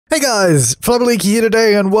Hey guys, Flabaliki here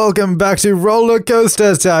today and welcome back to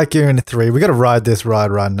Rollercoaster Tycoon 3. We gotta ride this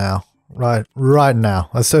ride right now. Right now.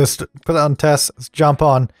 Let's just put it on test. Let's jump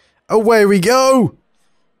on. Away we go!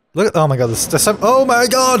 Look at, oh my god,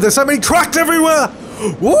 there's so many tracks everywhere!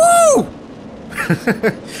 Woo!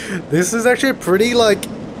 This is actually a pretty, like,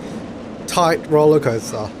 tight roller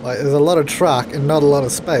coaster. Like, there's a lot of track and not a lot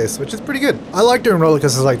of space, which is pretty good. I like doing roller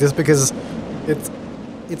coasters like this because it's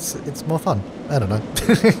more fun. I don't know.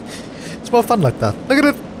 It's more fun like that. Look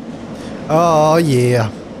at it. Oh yeah.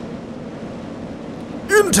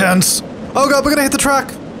 Intense. Oh god, we're gonna hit the track.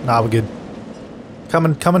 Nah, we're good.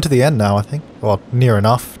 Coming to the end now, I think. Well, near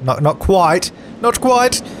enough. Not quite. Not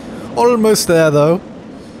quite. Almost there though.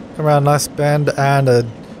 Come around, nice bend and a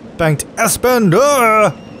banked S-bend.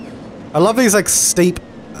 I love these like steep,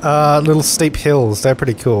 little steep hills. They're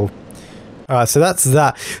pretty cool. Alright, so that's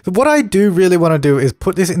that. But what I do really want to do is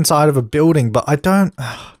put this inside of a building, but I don't...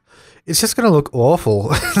 It's just going to look awful.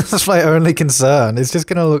 That's my only concern. It's just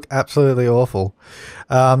going to look absolutely awful.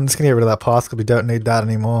 I'm just going to get rid of that path because we don't need that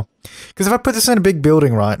anymore. Because if I put this in a big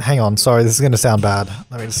building, right... Hang on, sorry, this is going to sound bad.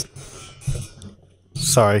 Let me just...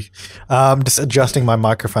 Sorry. Just adjusting my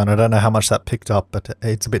microphone. I don't know how much that picked up, but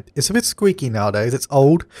it's a bit squeaky nowadays. It's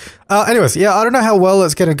old. Anyways, yeah, I don't know how well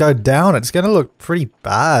it's going to go down. It's going to look pretty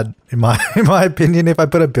bad in my opinion if I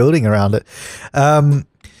put a building around it. And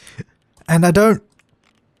the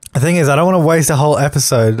thing is, I don't want to waste a whole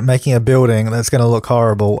episode making a building that's going to look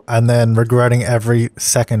horrible and then regretting every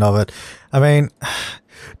second of it. I mean,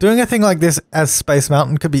 doing a thing like this as Space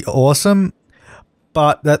Mountain could be awesome,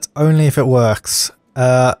 but that's only if it works.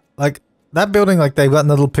 Like, that building, like, they've got in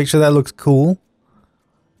the little picture there looks cool.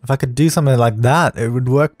 If I could do something like that, it would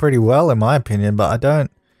work pretty well, in my opinion, but I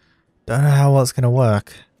don't know how well it's going to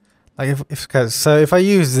work. Like, so if I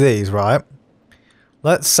use these, right?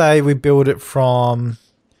 Let's say we build it from...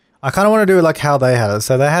 I kind of want to do it like how they had it.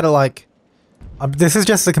 So they had it like... this is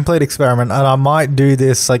just a complete experiment, and I might do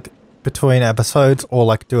this, like, between episodes, or,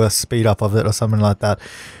 like, do a speed up of it or something like that.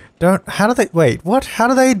 How do they... Wait, what? How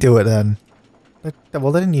do they do it, then?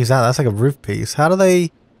 Well, they didn't use that. That's like a roof piece. How do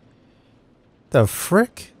they... The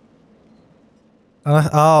frick?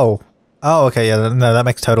 Oh, okay, yeah, no, that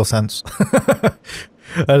makes total sense. I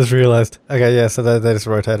just realized. Okay, yeah, so they just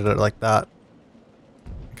rotated it like that.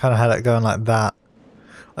 Kind of had it going like that.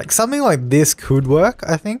 Like, something like this could work,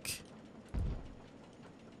 I think.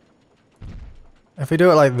 If we do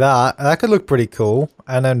it like that, that could look pretty cool.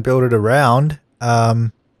 And then build it around.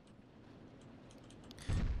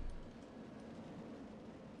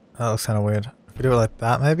 That looks kind of weird. If we do it like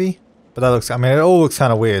that, maybe? But that looks... I mean, it all looks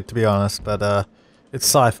kind of weird, to be honest. But, it's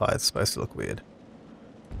sci-fi. It's supposed to look weird.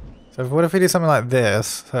 So what if we do something like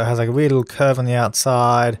this? So it has like a weird little curve on the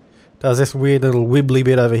outside. Does this weird little wibbly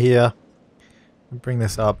bit over here. Bring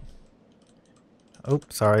this up. Oh,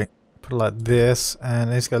 sorry. Put it like this.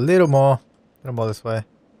 And it's got a little more this way.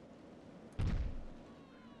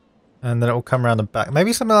 And then it will come around the back.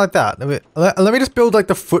 Maybe something like that. Let me just build like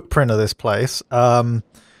the footprint of this place.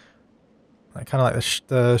 Like, kind of like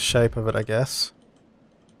the shape of it, I guess.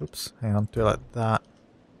 Oops, hang on, do it like that.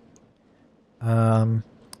 And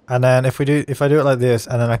then if I do it like this,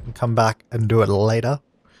 and then I can come back and do it later,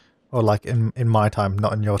 or like in my time,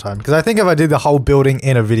 not in your time. Because I think if I did the whole building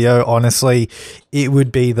in a video, honestly, it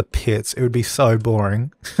would be the pits. It would be so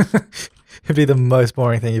boring. It'd be the most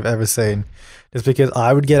boring thing you've ever seen. Just because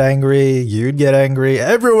I would get angry, you'd get angry,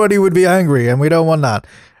 everybody would be angry, and we don't want that.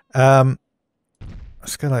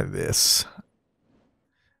 Let's go like this.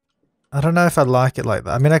 I don't know if I'd like it like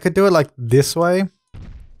that. I mean, I could do it like this way.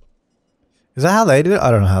 Is that how they did it?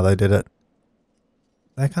 I don't know how they did it.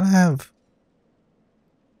 They kind of have...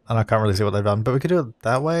 And I can't really see what they've done, but we could do it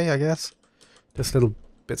that way, I guess. Just little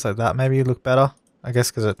bits like that maybe look better. I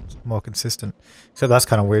guess because it's more consistent. So that's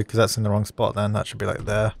kind of weird because that's in the wrong spot then. That should be like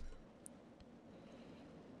there.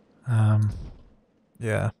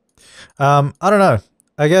 Yeah. I don't know.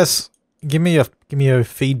 I guess give me your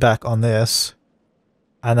feedback on this.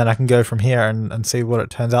 And then I can go from here and see what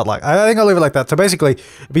it turns out like. I think I'll leave it like that. So basically,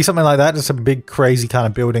 it'd be something like that. Just a big, crazy kind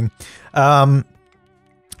of building.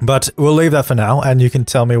 But we'll leave that for now. And you can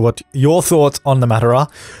tell me what your thoughts on the matter are.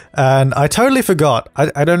 And I totally forgot.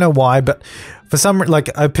 I don't know why, but for some...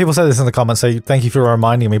 Like, people say this in the comments, so thank you for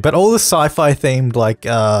reminding me. But all the sci-fi themed, like...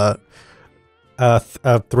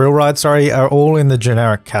 thrill rides, sorry, are all in the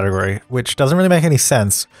generic category. Which doesn't really make any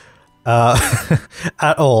sense.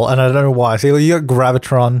 At all, and I don't know why. So you got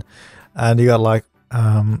Gravitron, and you got like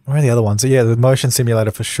where are the other ones? So yeah, the motion simulator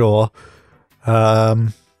for sure.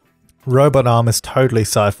 Robot Arm is totally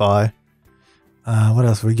sci-fi. What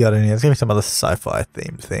else have we got in here? There's gonna be some other sci-fi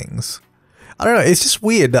themed things. I don't know, it's just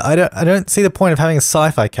weird. I don't see the point of having a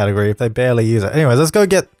sci-fi category if they barely use it. Anyways, let's go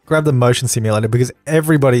grab the motion simulator because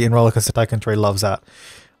everybody in Rollercoaster Tycoon 3 loves that.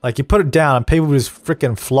 Like, you put it down and people just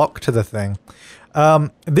freaking flock to the thing.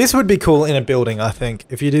 This would be cool in a building, I think.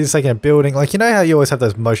 If you do this like in a building, like, you know how you always have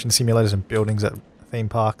those motion simulators in buildings at theme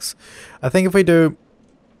parks? I think if we do,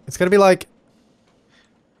 it's gonna be like,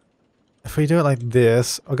 if we do it like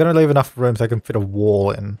this, we're gonna leave enough room so I can fit a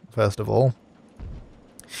wall in, first of all.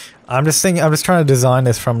 I'm just trying to design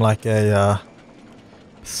this from like a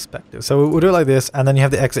perspective. So we'll do it like this, and then you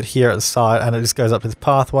have the exit here at the side, and it just goes up to this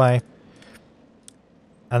pathway.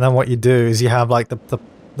 And then what you do is you have like the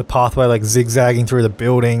pathway like zigzagging through the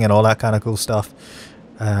building and all that kind of cool stuff.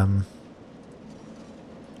 So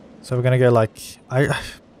we're gonna go like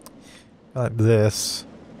this,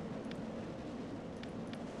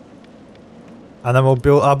 and then I'll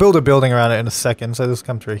build a building around it in a second. So this will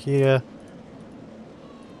come through here.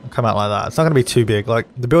 Come out like that. It's not going to be too big. Like,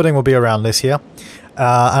 the building will be around this here,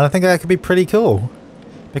 and I think that could be pretty cool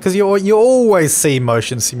because you always see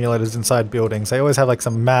motion simulators inside buildings. They always have like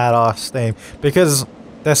some mad ass theme because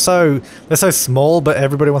they're so small, but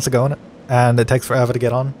everybody wants to go on it, and it takes forever to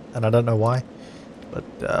get on, and I don't know why. But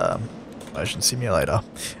motion simulator.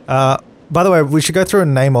 By the way, we should go through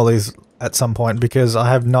and name all these at some point because I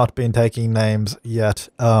have not been taking names yet,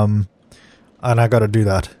 and I got to do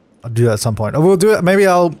that. I'll do that at some point. Or we'll do it. Maybe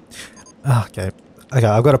I'll. Oh, okay. Okay.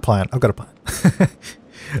 I've got a plan.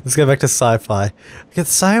 Let's go back to sci-fi. We got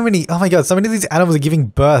so many. Oh my god! So many of these animals are giving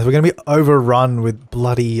birth. We're gonna be overrun with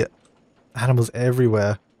bloody animals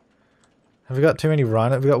everywhere. Have we got too many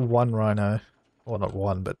rhino? We got one rhino. Well, not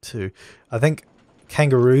one, but two. I think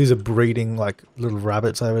kangaroos are breeding like little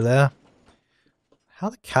rabbits over there. How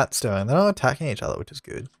are the cats doing? They're not attacking each other, which is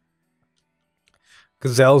good.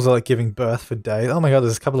 Gazelles are like giving birth for days. Oh my god,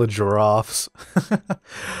 there's a couple of giraffes. I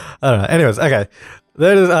don't know. Anyways, okay.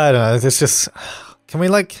 There it is. I don't know. It's just... Can we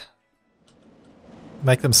like...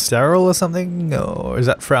 make them sterile or something? Or is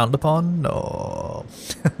that frowned upon? No.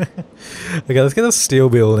 Okay, let's get a steel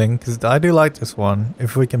building. Because I do like this one.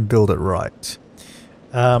 If we can build it right.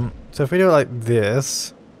 So if we do it like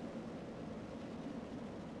this...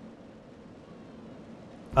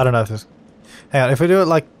 I don't know if this... Hang on, if we do it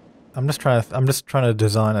like... I'm just trying to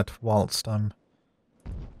design it whilst I'm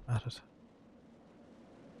at it.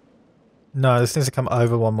 No, this needs to come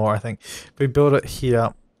over one more, I think. If we build it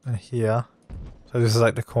here and here. So this is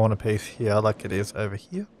like the corner piece here, like it is over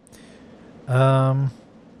here. And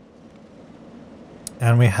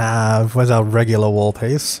we have, where's our regular wall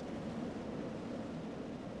piece?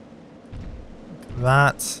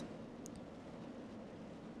 That.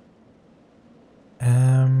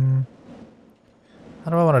 How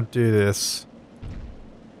do I want to do this?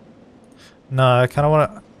 No, I kind of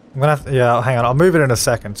want to... I'm going to have to... Yeah, hang on. I'll move it in a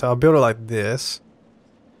second. So I'll build it like this.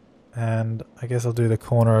 And I guess I'll do the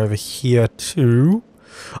corner over here too.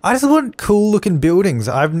 I just want cool looking buildings.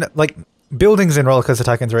 Like, buildings in Rollercoaster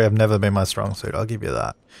Tycoon 3 have never been my strong suit. I'll give you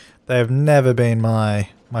that. They have never been my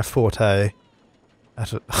forte.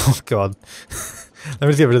 Oh god. Let me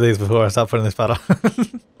just get rid of these before I start putting this part on.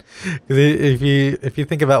 Because if you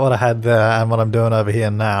think about what I had there and what I'm doing over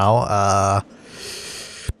here now,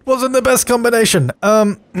 wasn't the best combination.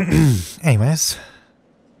 Anyways,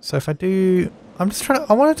 so if I do, I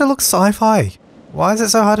want it to look sci-fi. Why is it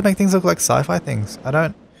so hard to make things look like sci-fi things?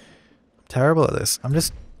 I'm terrible at this.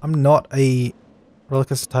 I'm not a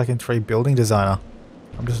Rollercoaster Tycoon 3 building designer.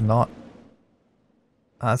 I'm just not.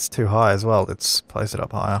 That's too high as well. Let's place it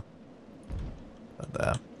up higher. Right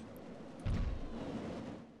there.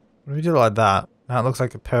 What if we do it like that? Now it looks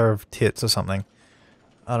like a pair of tits or something.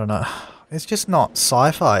 I don't know. It's just not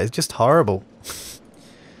sci-fi. It's just horrible.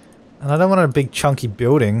 And I don't want a big chunky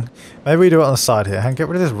building. Maybe we do it on the side here. Get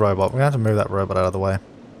rid of this robot. We're going to have to move that robot out of the way.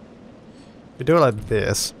 We do it like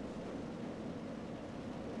this.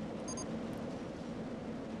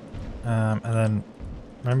 And then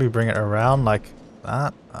maybe bring it around like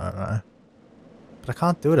that. I don't know. But I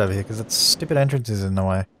can't do it over here because that stupid entrance is in the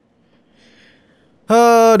way.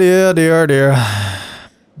 Oh dear, dear, dear.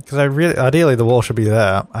 Because ideally the wall should be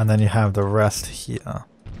there, and then you have the rest here.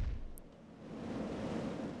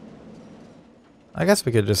 I guess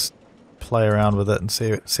we could just play around with it and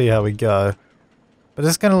see how we go. But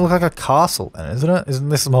it's going to look like a castle then, isn't it? Isn't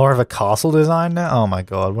this more of a castle design now? Oh my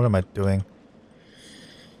god, what am I doing?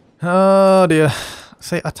 Oh dear.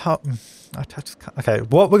 See, okay,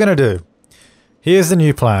 what we're going to do. Here's the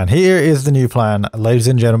new plan. Here is the new plan, ladies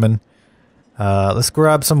and gentlemen. Let's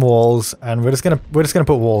grab some walls, and we're just gonna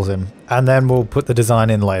put walls in, and then we'll put the design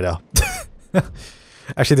in later.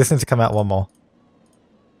 Actually, this needs to come out one more.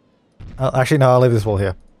 Actually, no, I'll leave this wall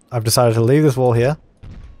here. I've decided to leave this wall here.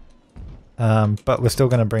 But we're still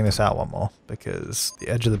going to bring this out one more because the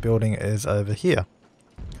edge of the building is over here.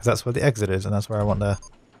 Because that's where the exit is, and that's where I want the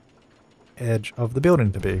edge of the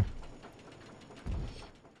building to be.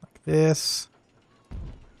 Like this.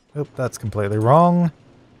 Oop, that's completely wrong.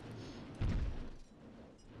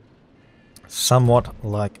 Somewhat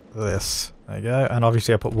like this. There you go. And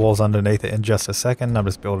obviously I put walls underneath it in just a second. I'm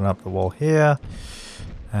just building up the wall here.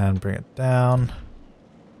 And bring it down.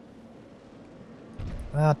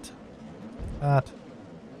 That.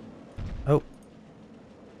 Oh.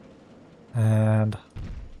 And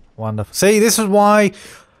wonderful. See, this is why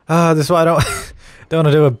I don't don't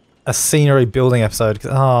want to do a scenery building episode.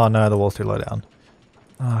 Oh no, the wall's too low down.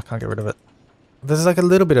 Oh, I can't get rid of it. There's like a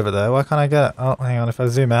little bit of it there. Why can't I get it? Oh, hang on. If I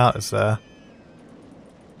zoom out, it's there.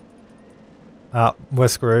 Ah, we're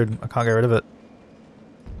screwed. I can't get rid of it.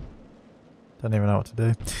 Don't even know what to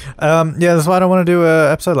do. Yeah, that's why I don't want to do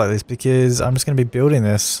an episode like this, because I'm just going to be building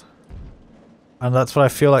this. And that's what I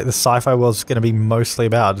feel like the sci-fi world's going to be mostly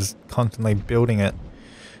about, just constantly building it.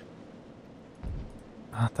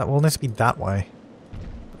 That wall needs to be that way.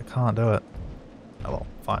 But I can't do it. Oh well,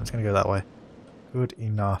 fine, it's going to go that way. Good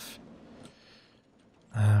enough.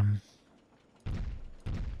 Bring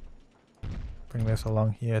this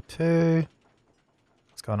along here too.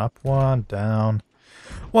 It's going up one, down.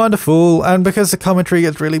 Wonderful. And because the commentary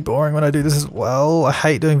gets really boring when I do this as well, I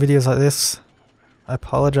hate doing videos like this. I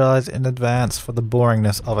apologize in advance for the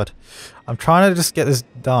boringness of it. I'm trying to just get this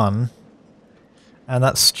done. And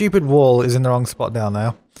that stupid wall is in the wrong spot down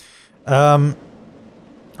now.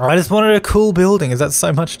 I just wanted a cool building. Is that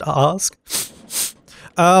so much to ask?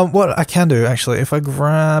 What I can do, actually, if I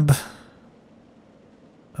grab...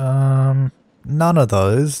 none of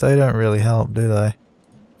those, they don't really help, do they?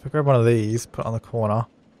 If I grab one of these, put it on the corner.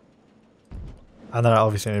 And then I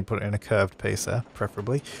obviously need to put it in a curved piece there,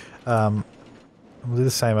 preferably. We'll do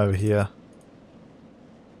the same over here.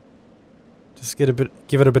 Just give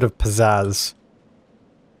it a bit of pizzazz.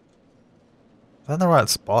 Is that in the right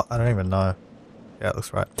spot? I don't even know. Yeah, it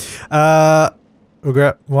looks right. We'll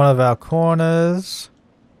grab one of our corners.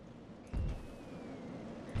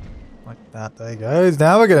 Like that, there you go.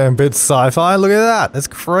 Now we're getting a bit sci-fi. Look at that. That's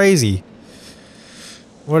crazy.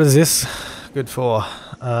 What is this good for?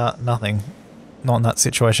 Nothing. Not in that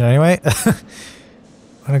situation anyway.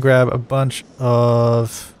 I'm gonna grab a bunch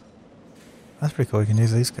of... That's pretty cool, you can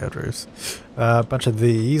use these curved roofs. A bunch of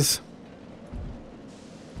these.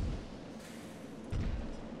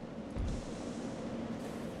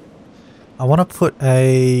 I want to put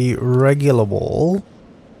a regular wall.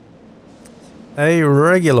 A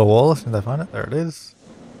regular wall, as soon as I find it, there it is.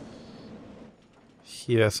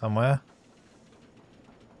 Here somewhere.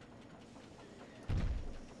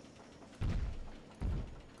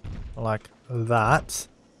 Like that.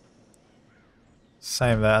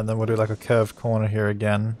 Same there, and then we'll do like a curved corner here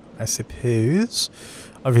again, I suppose.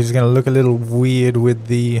 Obviously it's going to look a little weird with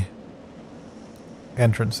the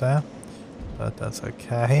entrance there, but that's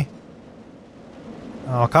okay.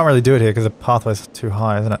 Oh, I can't really do it here because the pathway's too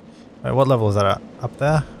high, isn't it? Wait, what level is that at? Up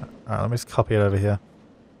there? Alright, let me just copy it over here.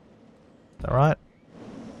 Is that right?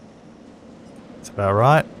 It's about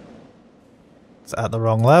right. It's at the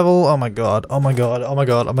wrong level. Oh my god. Oh my god. Oh my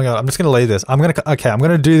god. Oh my god. I'm just going to leave this. I'm going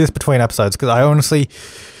to do this between episodes because I honestly...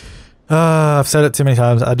 I've said it too many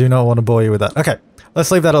times. I do not want to bore you with that. Okay, let's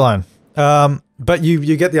leave that alone. But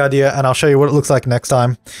you get the idea, and I'll show you what it looks like next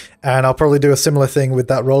time. And I'll probably do a similar thing with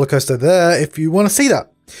that roller coaster there if you want to see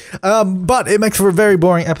that. But it makes for a very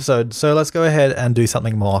boring episode, so let's go ahead and do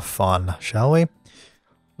something more fun, shall we?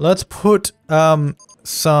 Let's put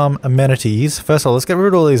some amenities. First of all, let's get rid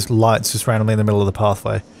of all these lights just randomly in the middle of the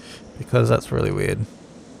pathway, because that's really weird.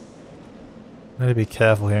 I need to be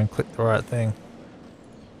careful here and click the right thing.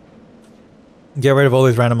 Get rid of all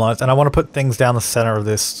these random lights, and I want to put things down the center of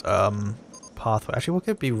this pathway. Actually, what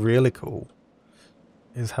could be really cool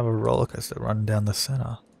is have a roller coaster run down the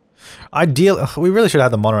center. Ideally, we really should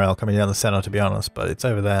have the monorail coming down the center, to be honest, but it's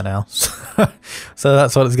over there now. So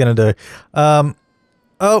that's what it's going to do.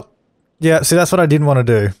 Oh, yeah, see, that's what I didn't want to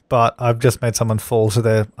do, but I've just made someone fall to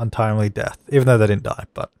their untimely death, even though they didn't die,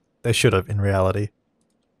 but they should have in reality.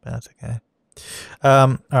 But that's okay.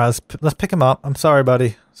 All right, let's pick him up. I'm sorry,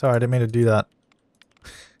 buddy. Sorry, I didn't mean to do that.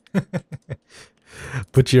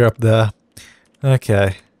 Put you up there.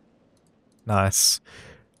 Okay. Nice.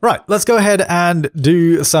 Right, let's go ahead and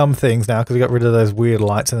do some things now because we got rid of those weird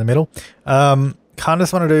lights in the middle. Kind of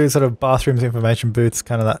just want to do sort of bathrooms, information booths,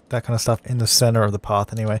 kind of that kind of stuff in the center of the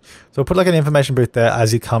path anyway. So we'll put like an information booth there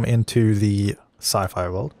as you come into the sci-fi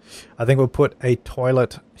world. I think we'll put a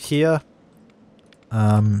toilet here.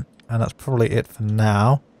 And that's probably it for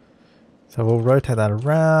now. So we'll rotate that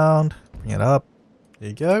around, bring it up. There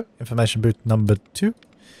you go. Information booth number 2.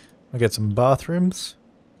 We'll get some bathrooms.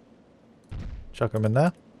 Chuck them in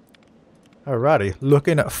there. Alrighty,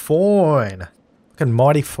 looking fine. Looking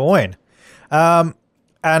mighty fine.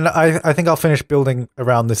 And I think I'll finish building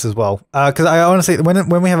around this as well. Because I honestly,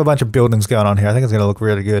 when we have a bunch of buildings going on here, I think it's going to look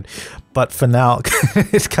really good. But for now,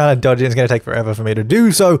 it's kind of dodgy. It's going to take forever for me to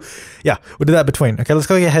do. So, yeah, we'll do that between. Okay, let's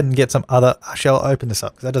go ahead and get some other... Actually, I'll open this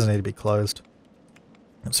up because that doesn't need to be closed.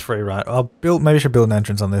 It's free, right? Maybe I should build an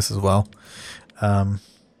entrance on this as well. Just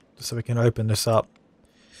so we can open this up.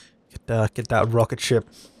 Get that rocket ship.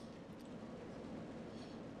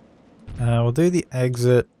 We'll do the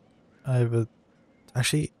exit over...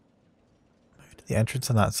 Actually, maybe do the entrance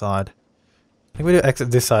on that side. I think we do exit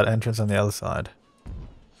this side, entrance on the other side.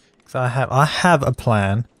 Because I have a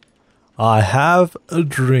plan. I have a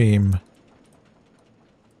dream.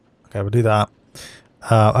 Okay, we'll do that.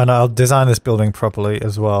 And I'll design this building properly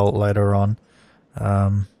as well later on.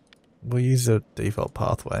 We'll use the default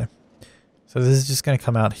pathway. So this is just going to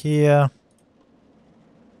come out here.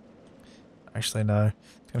 Actually, no.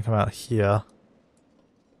 It's going to come out here.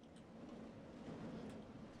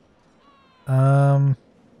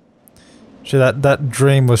 Actually, that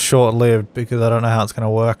dream was short-lived because I don't know how it's going to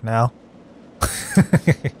work now.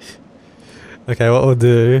 Okay, what we'll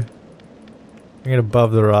do... Bring it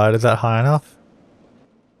above the ride. Is that high enough?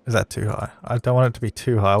 Is that too high? I don't want it to be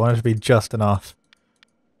too high. I want it to be just enough.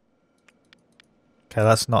 Okay,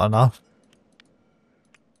 that's not enough.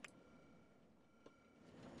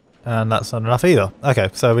 And that's not enough either. Okay,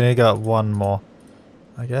 so we need to go up one more,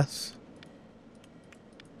 I guess.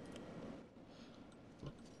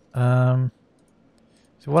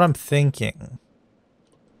 So what I'm thinking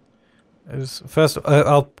is first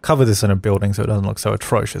I'll cover this in a building so it doesn't look so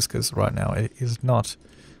atrocious because right now it is not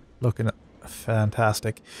looking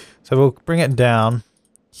fantastic. So we'll bring it down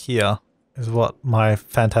here is what my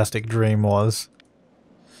fantastic dream was.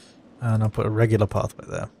 And I'll put a regular pathway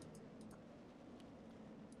there.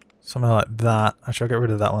 Something like that. Actually, I'll get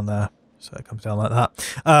rid of that one there. So it comes down like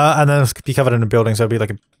that. And then it'll be covered in a building. So it'll be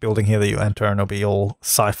like a building here that you enter and it'll be all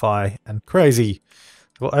sci-fi and crazy.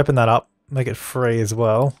 We'll open that up, make it free as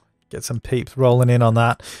well. Get some peeps rolling in on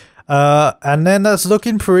that. And then that's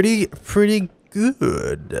looking pretty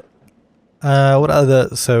good. What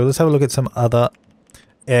other... So let's have a look at some other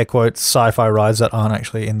air quotes sci-fi rides that aren't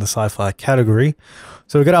actually in the sci-fi category.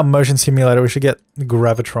 So we've got our motion simulator. We should get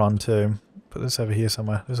Gravitron too. Put this over here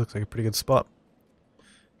somewhere. This looks like a pretty good spot.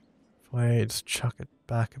 Wait, just chuck it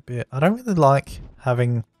back a bit. I don't really like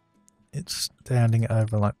having it standing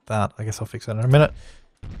over like that. I guess I'll fix that in a minute.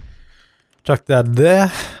 Chuck that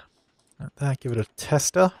there. Like that, give it a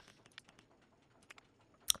tester.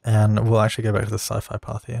 And we'll actually go back to the sci-fi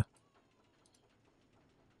path here.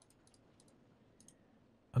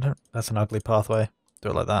 That's an ugly pathway. Do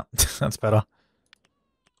it like that. That's better.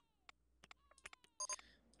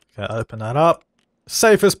 Okay, open that up.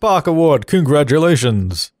 Safest Park Award.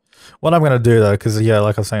 Congratulations. What I'm going to do though, because yeah,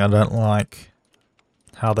 like I was saying, I don't like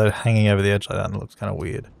how they're hanging over the edge like that and it looks kind of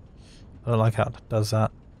weird. I don't like how it does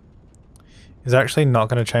that. Is actually not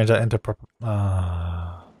going to change that into proper...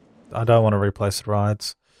 I don't want to replace the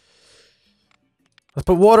rides. Let's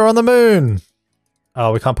put water on the moon!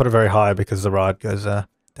 Oh, we can't put it very high because the ride goes there.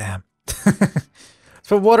 Damn. Let's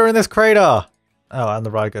put water in this crater! Oh, and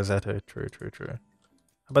the ride goes there too. True. How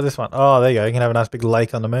about this one? Oh, there you go. You can have a nice big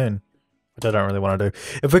lake on the moon. Which I don't really want to do.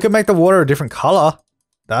 If we could make the water a different color,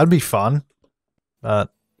 that'd be fun. But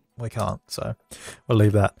we can't, so we'll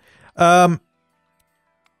leave that.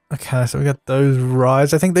 Okay, so we got those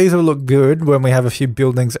rides. I think these will look good when we have a few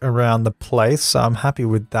buildings around the place, so I'm happy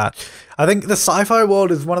with that. I think the sci-fi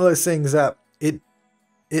world is one of those things that it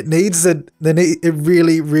needs it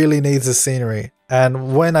really needs the scenery.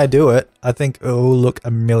 And when I do it, I think it will look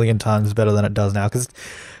a million times better than it does now. Because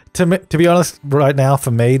to be honest, right now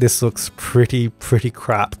for me, this looks pretty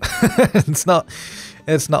crap. It's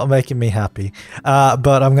not making me happy.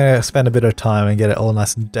 But I'm gonna spend a bit of time and get it all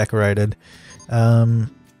nice and decorated.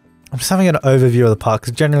 I'm just having an overview of the park,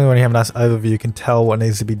 because generally when you have a nice overview, you can tell what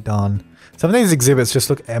needs to be done. Some of these exhibits just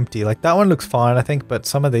look empty. Like that one looks fine, I think, but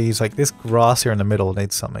some of these, like this grass here in the middle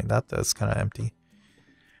needs something. That's kind of empty.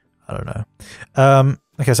 I don't know.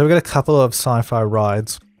 Okay, so we've got a couple of sci-fi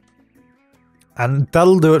rides. And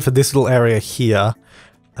that'll do it for this little area here.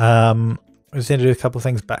 We just need to do a couple of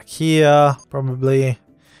things back here, probably.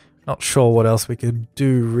 Not sure what else we could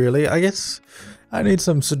do, really. I guess I need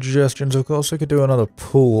some suggestions, of course. We could do another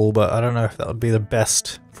pool, but I don't know if that would be the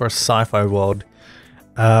best for a sci-fi world.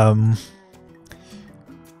 I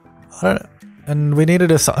don't know. And we needed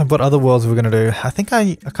to decide what other worlds we were going to do. I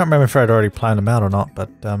can't remember if I'd already planned them out or not, but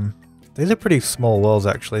these are pretty small worlds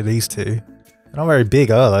actually, these two. They're not very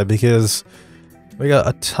big, are they? Because we got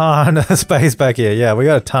a ton of space back here. Yeah, we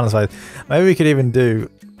got a ton of space. Maybe we could even do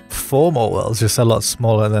 4 more worlds, just a lot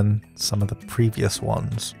smaller than some of the previous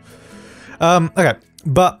ones. Okay,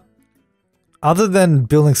 but other than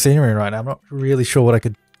building scenery right now, I'm not really sure what I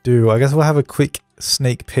could do. I guess we'll have a quick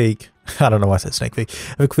sneak peek. I don't know why I said sneak peek.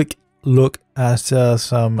 Have a quick look at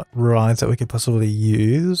some rides that we could possibly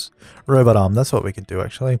use. Robot arm, that's what we could do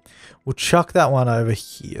actually. We'll chuck that one over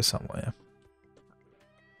here somewhere.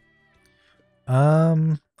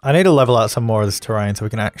 I need to level out some more of this terrain so we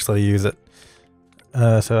can actually use it.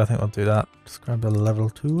 So I think we'll do that. Just grab the level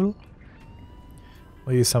tool.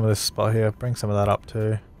 We'll use some of this spot here, bring some of that up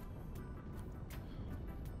too.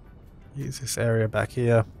 Use this area back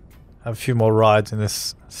here. Have a few more rides in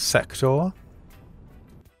this sector.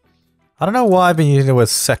 I don't know why I've been using the word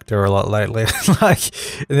sector a lot lately. Like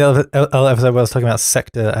in the other episode where I was talking about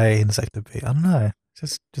sector A and sector B. I don't know.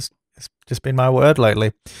 It's just been my word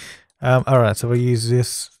lately. Alright, so we'll use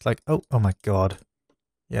this. Like, oh my god.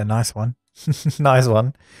 Yeah, nice one. Nice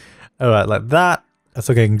one. Alright, like that. That's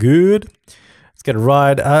looking good. Let's get a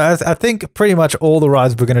ride. I think pretty much all the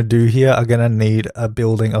rides we're going to do here are going to need a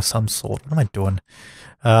building of some sort. What am I doing?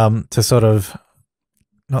 To sort of,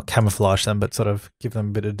 not camouflage them, but sort of give them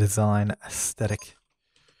a bit of design aesthetic.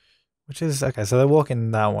 Which is, okay, so they're walking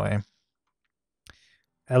that way.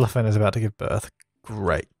 Elephant is about to give birth.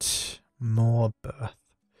 Great. More birth.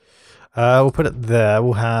 We'll put it there.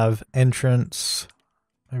 We'll have entrance,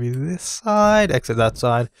 maybe this side, exit that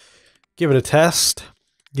side. Give it a test.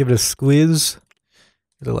 Give it a squeeze.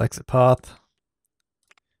 A little exit path.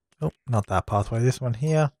 Oh, not that pathway. This one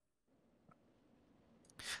here.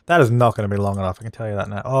 That is not going to be long enough, I can tell you that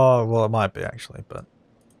now. Oh, well, it might be actually, but...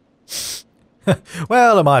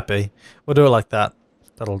 well, it might be. We'll do it like that.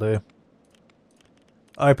 That'll do.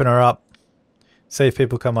 Open her up. See if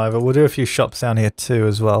people come over. We'll do a few shops down here too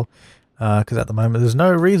as well. Because at the moment, there's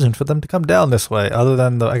no reason for them to come down this way. Other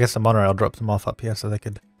than, I guess the monorail drops them off up here so they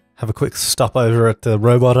could have a quick stop over at the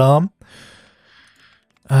robot arm.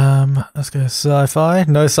 Let's go sci-fi.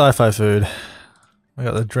 No sci-fi food. We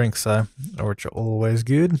got the drinks though, which are always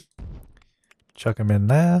good. Chuck them in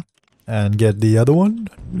there. And get the other one.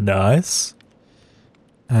 Nice.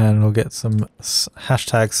 And we'll get some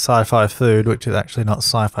hashtag sci-fi food, which is actually not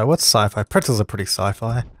sci-fi. What's sci-fi? Pretzels are pretty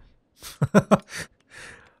sci-fi.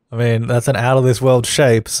 I mean, that's an out-of-this-world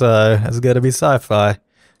shape, so it's got to be sci-fi.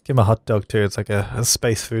 Give him a hot dog too. It's like a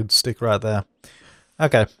space food stick right there.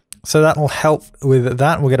 Okay, so that will help with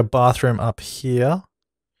that. We'll get a bathroom up here.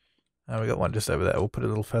 And we got one just over there. We'll put it a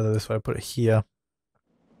little further this way. Put it here.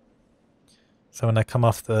 So when they come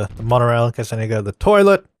off the monorail, in case they need to go to the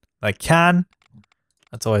toilet, they can.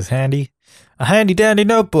 That's always handy. A handy dandy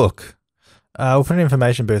notebook. We'll put an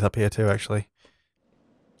information booth up here too, actually.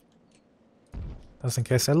 Just in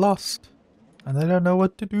case they're lost. And they don't know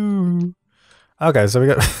what to do. Okay, so we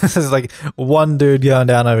got this is like one dude going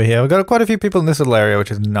down over here. We've got quite a few people in this little area,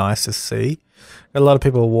 which is nice to see. Got a lot of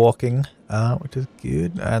people walking, which is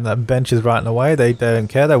good. And that bench is right in the way. They don't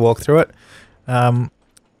care. They walk through it.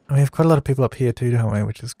 We have quite a lot of people up here too, don't we?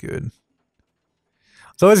 Which is good.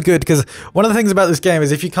 It's always good because one of the things about this game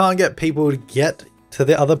is if you can't get people to get to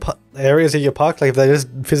the other areas of your park, like if they just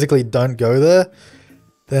physically don't go there,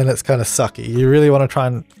 then it's kind of sucky. You really want to try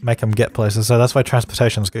and make them get places. So that's why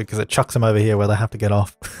transportation is good, because it chucks them over here where they have to get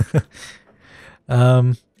off. How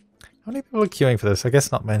many people are queuing for this? I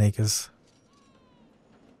guess not many, because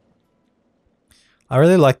I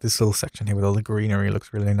really like this little section here with all the greenery. It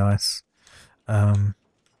looks really nice. I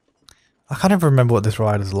can't even remember what this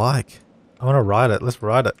ride is like. I want to ride it. Let's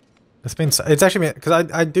ride it. It's actually been, because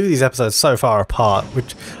I do these episodes so far apart,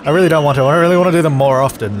 which I really don't want to. I really want to do them more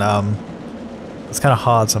often. It's kind of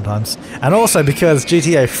hard sometimes. And also because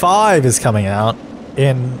GTA 5 is coming out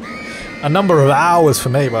in a number of hours for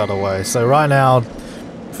me, by the way. So right now,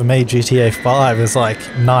 for me, GTA 5 is like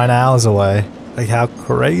 9 hours away. Like, how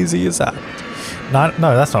crazy is that? No,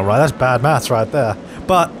 that's not right. That's bad maths right there.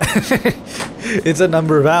 But it's a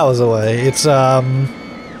number of hours away. It's, no,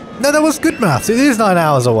 that was good maths. It is 9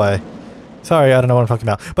 hours away. Sorry, I don't know what I'm talking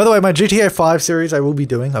about. By the way, my GTA 5 series I will be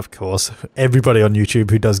doing, of course. Everybody on YouTube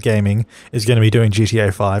who does gaming is going to be doing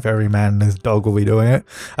GTA 5. Every man and his dog will be doing it.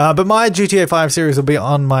 But my GTA 5 series will be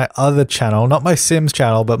on my other channel. Not my Sims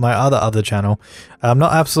channel, but my other channel.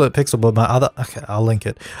 Not Absolute Pixel, but my other... Okay, I'll link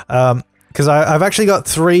it. Because I've actually got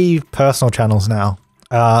 3 personal channels now.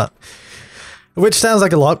 Which sounds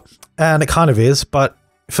like a lot, and it kind of is, but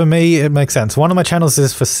for me, it makes sense. One of my channels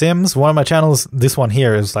is for Sims. One of my channels, this one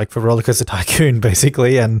here, is like for Rollercoaster Tycoon,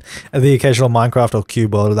 basically, and the occasional Minecraft or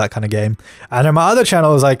Cube World or that kind of game. And then my other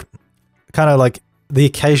channel is like, kind of like the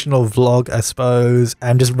occasional vlog, I suppose,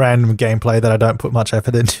 and just random gameplay that I don't put much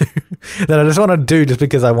effort into, that I just want to do just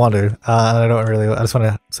because I want to. And I don't really, I just want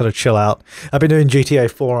to sort of chill out. I've been doing GTA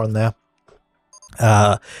 4 on there.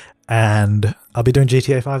 And I'll be doing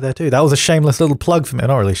GTA 5 there too. That was a shameless little plug for me.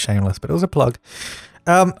 Not really shameless, but it was a plug.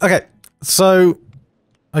 Okay, so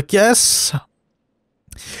I guess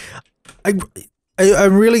I'm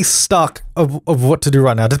really stuck of what to do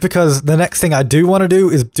right now, just because the next thing I do want to do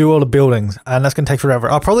is do all the buildings, and that's going to take forever.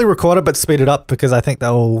 I'll probably record it, but speed it up, because I think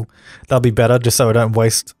that'll be better, just so I don't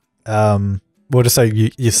waste, well, just so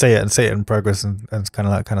you see it and see it in progress and kind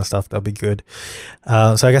of that kind of stuff. That'll be good.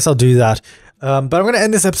 So I guess I'll do that. But I'm going to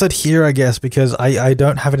end this episode here, I guess, because I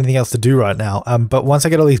don't have anything else to do right now. But once I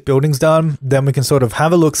get all these buildings done, then we can sort of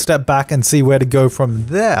have a look, step back, and see where to go from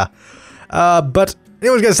there. But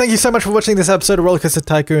anyways, guys, thank you so much for watching this episode of Rollercoaster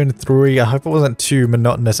Tycoon 3. I hope it wasn't too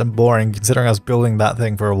monotonous and boring, considering I was building that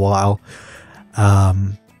thing for a while.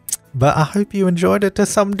 But I hope you enjoyed it to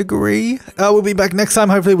some degree. We'll be back next time,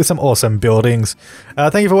 hopefully with some awesome buildings.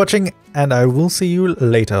 Thank you for watching, and I will see you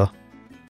later.